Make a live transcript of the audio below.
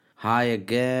Hi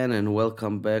again and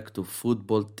welcome back to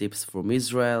Football Tips from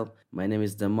Israel. My name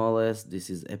is Demoles.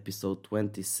 This is episode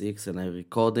 26 and I'm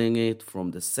recording it from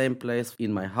the same place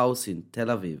in my house in Tel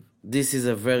Aviv. This is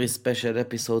a very special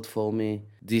episode for me.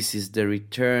 This is the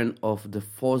return of the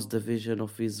fourth division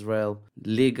of Israel,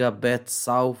 Liga Bet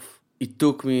South. It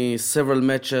took me several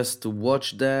matches to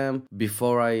watch them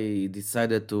before I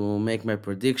decided to make my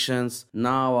predictions.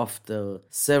 Now, after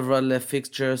several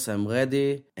fixtures, I'm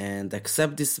ready. And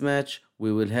except this match,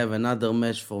 we will have another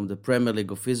match from the Premier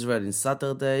League of Israel in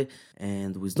Saturday.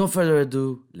 And with no further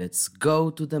ado, let's go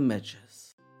to the matches.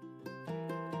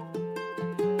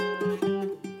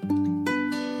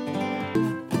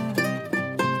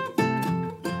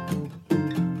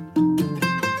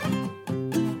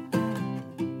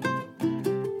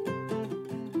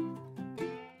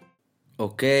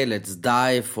 Okay, let's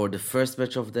dive for the first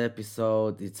match of the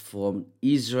episode. It's from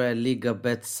Israel Liga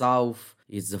Bet South.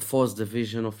 It's the fourth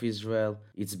division of Israel.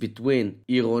 It's between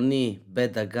Ironi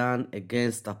Bet Dagan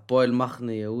against Hapoel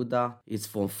Machne Yehuda. It's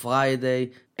from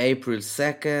Friday, April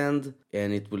 2nd,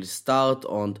 and it will start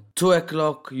on 2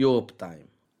 o'clock Europe time.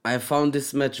 I found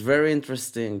this match very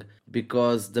interesting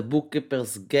because the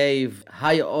bookkeepers gave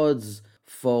high odds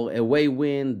for away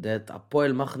win that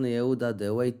Hapoel Machne Yehuda, the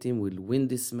away team, will win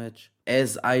this match.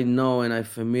 As I know and I'm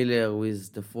familiar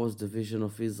with the fourth division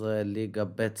of Israel, Liga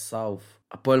Bet South,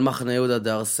 Hapoel Machne Yehuda,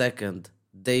 they are second.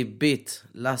 They beat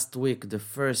last week the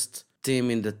first team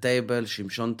in the table,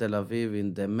 Shimshon Tel Aviv,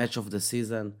 in the match of the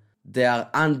season. They are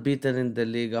unbeaten in the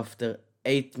league after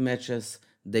 8 matches.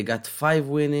 They got 5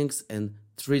 winnings and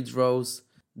 3 draws.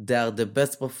 They are the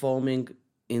best performing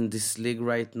in this league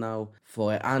right now.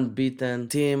 For an unbeaten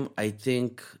team, I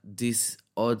think these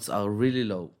odds are really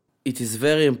low. It is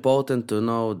very important to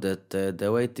know that the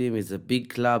away team is a big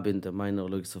club in the minor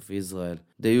leagues of Israel.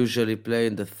 They usually play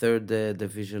in the third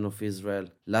division of Israel.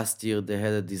 Last year they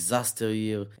had a disaster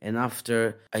year, and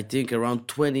after I think around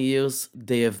 20 years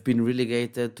they have been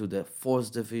relegated to the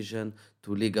fourth division,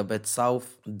 to Liga Bet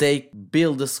South. They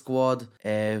build a squad,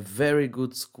 a very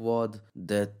good squad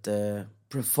that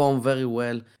perform very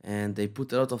well, and they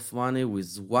put a lot of money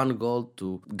with one goal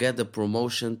to get the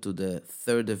promotion to the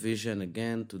third division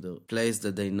again, to the place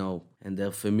that they know and they're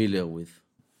familiar with.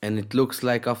 And it looks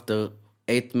like after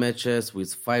 8 matches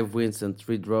with 5 wins and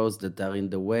 3 draws that are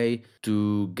in the way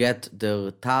to get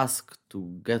their task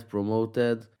to get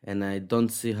promoted, and I don't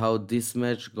see how this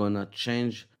match gonna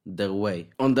change their way.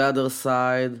 On the other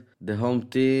side, the home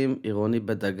team, Ironi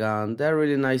Bet Dagan, they're a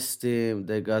really nice team.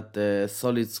 They got a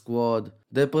solid squad.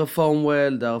 They perform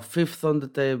well. They are 5th on the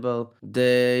table.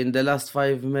 In the last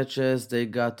 5 matches, they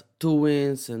got 2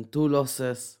 wins and 2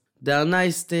 losses. They are a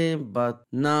nice team, but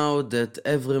now that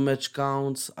every match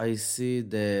counts, I see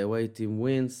the away team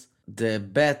wins. The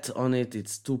bet on it,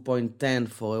 it's 2.10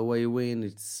 for away win.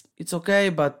 It's okay,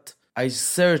 but I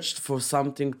searched for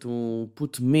something to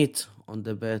put meat on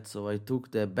the bet, so I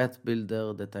took the bet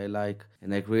builder that I like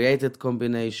and I created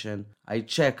combination. I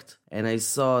checked and I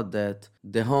saw that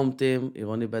the home team,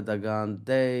 Ironi Bet Dagan,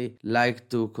 they like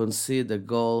to concede a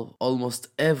goal almost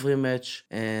every match,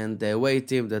 and the away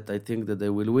team that I think that they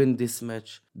will win this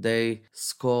match, they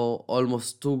score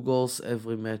almost 2 goals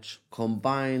every match.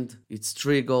 Combined, it's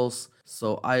 3 goals.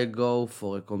 So I go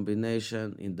for a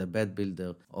combination in the bet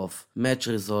builder of match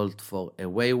result for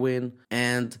away win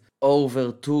and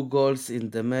over 2 goals in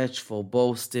the match for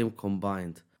both teams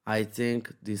combined. I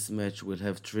think this match will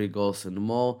have 3 goals and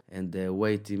more, and the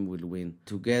away team will win.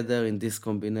 Together in this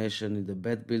combination in the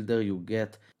bet builder, you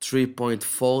get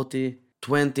 3.40.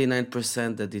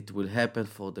 29% that it will happen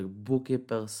for the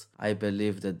bookkeepers. I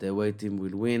believe that the away team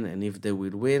will win, and if they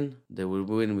will win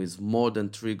with more than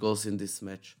 3 goals in this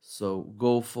match. So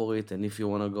go for it, and if you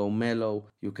want to go mellow,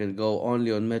 you can go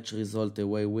only on match result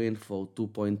away win for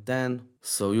 2.10.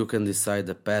 So you can decide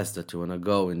the path that you want to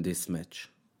go in this match.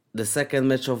 The second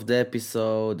match of the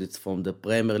episode, it's from the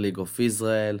Premier League of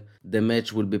Israel. The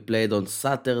match will be played on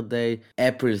Saturday,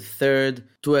 April 3rd,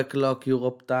 2 o'clock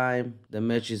Europe time. The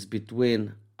match is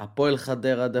between Hapoel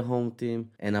Hadera, the home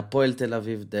team, and Hapoel Tel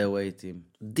Aviv, the away team.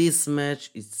 This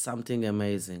match is something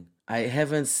amazing. I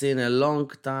haven't seen a long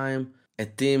time a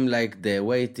team like the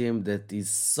away team that is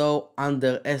so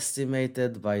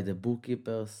underestimated by the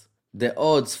bookkeepers. The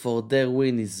odds for their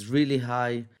win is really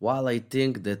high, while I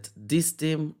think that this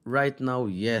team right now,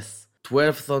 yes,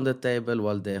 12th on the table,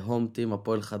 while the home team,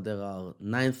 Hapoel Hadera, are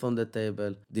 9th on the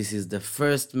table. This is the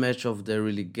first match of the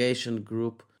relegation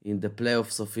group in the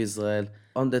playoffs of Israel.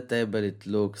 On the table, it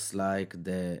looks like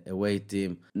the away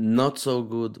team not so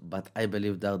good, but I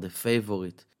believe they are the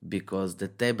favorite because the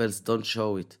tables don't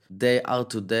show it. They are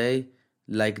today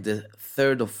like the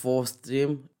third or fourth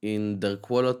team in their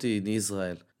quality in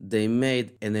Israel. They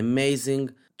made an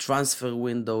amazing transfer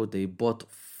window. They bought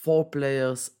 4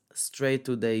 players straight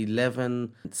to the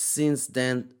 11. Since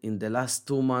then, in the last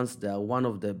 2 months, they are one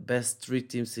of the best 3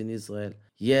 teams in Israel.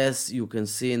 Yes, you can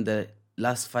see in the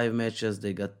last 5 matches,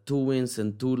 they got 2 wins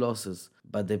and 2 losses,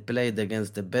 but they played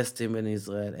against the best team in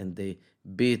Israel and they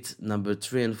beat number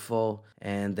 3 and 4.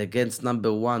 And against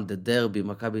number 1, the derby,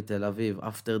 Maccabi Tel Aviv,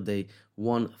 after they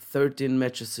won 13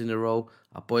 matches in a row,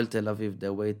 Hapoel Tel Aviv, the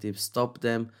away team, stopped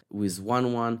them with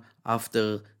 1-1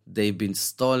 after they've been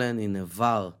stolen in a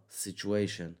VAR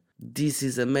situation. This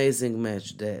is amazing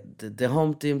match. The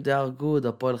home team, they are good.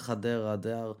 Hapoel Hadera,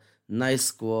 they are nice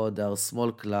squad, they are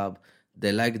small club.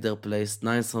 They like their place,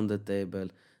 ninth on the table.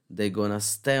 They're gonna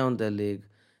stay on the league.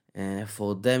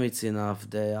 For them, it's enough.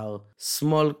 They are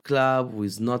small club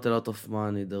with not a lot of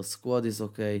money. Their squad is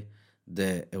okay.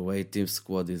 The away team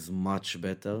squad is much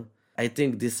better. I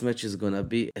think this match is gonna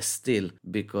be a steal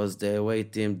because the away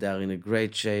team, they are in a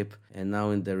great shape, and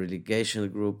now in the relegation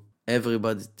group,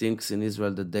 everybody thinks in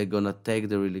Israel that they're gonna take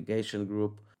the relegation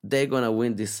group. They're gonna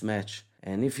win this match.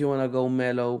 And if you wanna go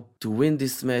mellow, to win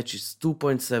this match is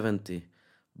 2.70.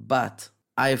 But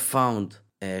I found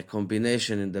a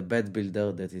combination in the bet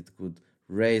builder that it could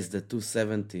raise the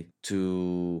 270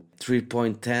 to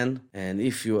 3.10. And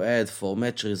if you add for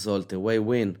match result away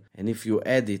win, and if you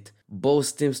add it,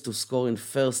 both teams to score in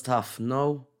first half,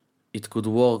 no, it could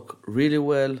work really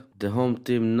well. The home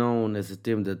team, known as a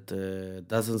team that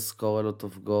doesn't score a lot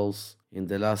of goals. In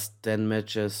the last 10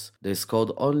 matches, they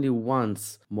scored only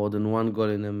once more than 1 goal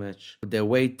in a match. The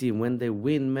away team, when they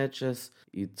win matches,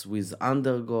 it's with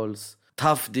under goals,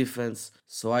 tough defense.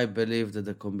 So I believe that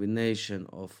the combination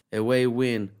of away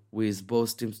win with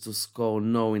both teams to score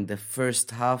no in the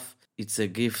first half, it's a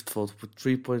gift for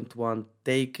 3.1.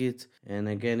 Take it. And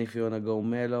again, if you want to go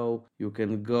mellow, you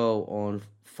can go on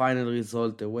final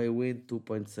result away win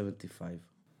 2.75.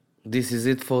 This is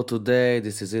it for today.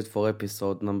 This is it for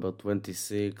episode number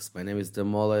 26. My name is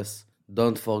Demoles.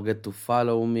 Don't forget to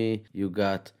follow me. You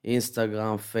got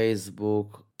Instagram,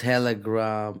 Facebook,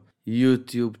 Telegram,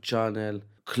 YouTube channel.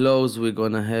 Close, we're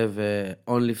gonna have a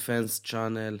OnlyFans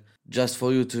channel. Just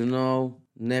for you to know,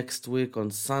 next week on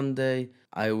Sunday,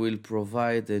 I will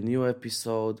provide a new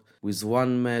episode with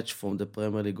 1 match from the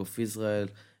Premier League of Israel.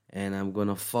 And I'm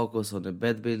gonna focus on the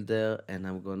bet builder, and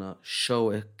I'm gonna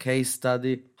show a case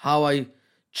study, how I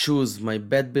choose my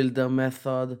bet builder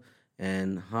method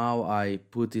and how I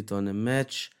put it on a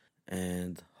match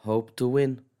and hope to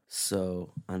win.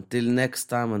 So until next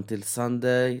time, until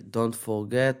Sunday, don't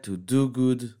forget to do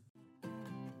good.